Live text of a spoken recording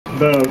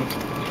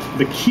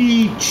the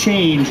key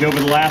change over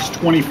the last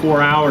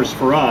 24 hours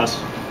for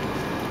us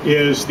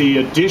is the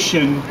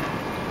addition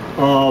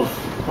of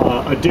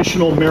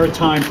additional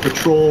maritime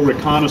patrol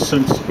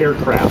reconnaissance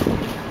aircraft.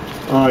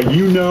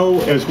 You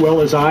know as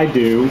well as I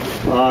do,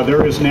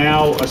 there is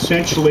now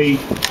essentially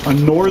a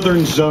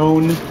northern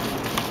zone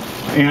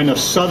and a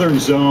southern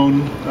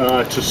zone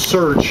to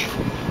search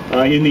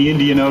in the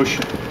Indian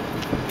Ocean.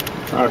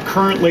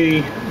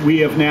 Currently, we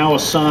have now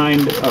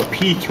assigned a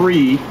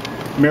P3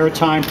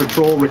 maritime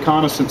patrol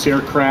reconnaissance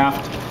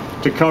aircraft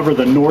to cover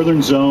the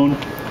northern zone,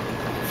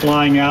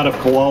 flying out of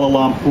Kuala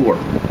Lumpur.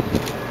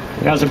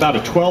 It has about a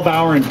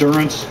 12-hour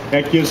endurance.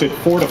 That gives it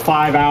 4 to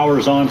 5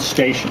 hours on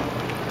station.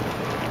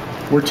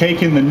 We're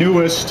taking the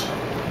newest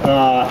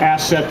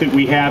asset that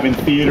we have in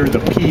theater, the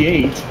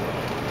P8,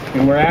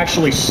 and we're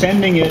actually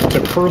sending it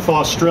to Perth,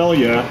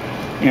 Australia,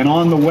 and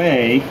on the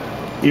way,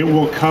 it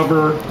will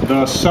cover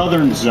the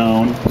southern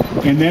zone,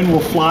 and then we'll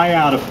fly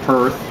out of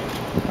Perth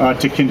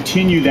to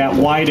continue that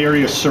wide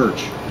area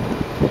search.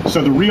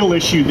 So the real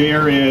issue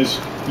there is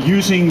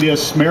using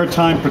this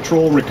maritime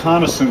patrol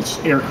reconnaissance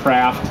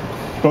aircraft,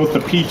 both the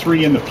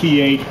P3 and the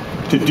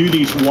P8, to do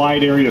these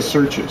wide area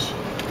searches.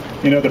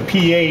 You know, the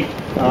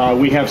P8,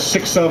 we have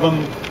 6 of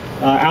them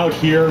out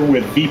here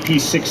with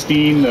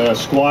VP-16, the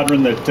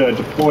squadron that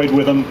deployed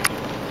with them.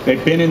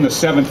 They've been in the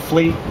 7th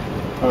Fleet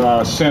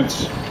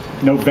since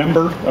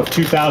November of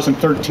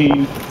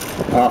 2013.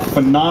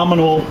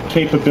 Phenomenal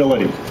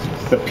capability.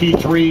 The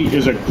P3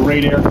 is a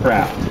great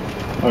aircraft,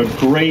 a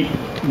great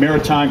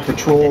maritime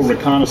patrol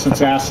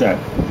reconnaissance asset,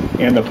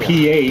 and the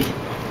P8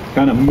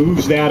 kind of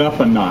moves that up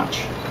a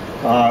notch.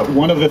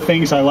 One of the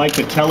things I like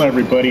to tell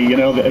everybody, you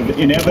know,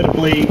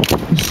 inevitably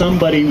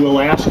somebody will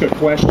ask a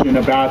question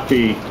about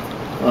the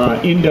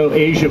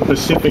Indo-Asia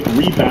Pacific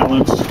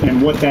rebalance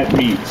and what that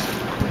means.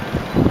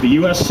 The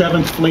U.S.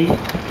 7th Fleet,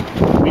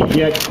 we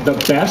get the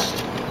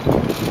best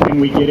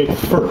and we get it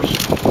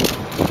first.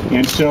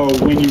 And so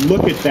when you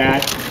look at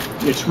that,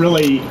 it's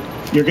really,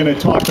 you're going to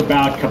talk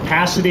about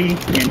capacity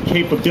and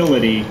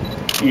capability,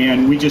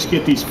 and we just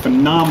get these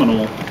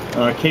phenomenal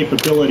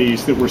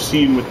capabilities that we're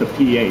seeing with the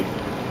P8.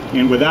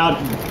 And without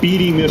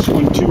beating this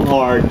one too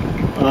hard,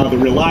 the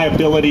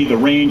reliability, the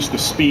range, the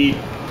speed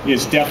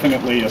is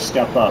definitely a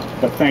step up.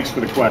 But thanks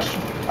for the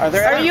question.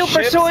 Are you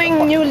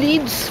pursuing new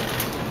leads?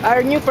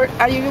 Are you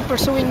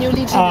pursuing new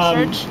leads in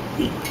the search?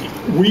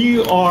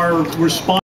 We are responding.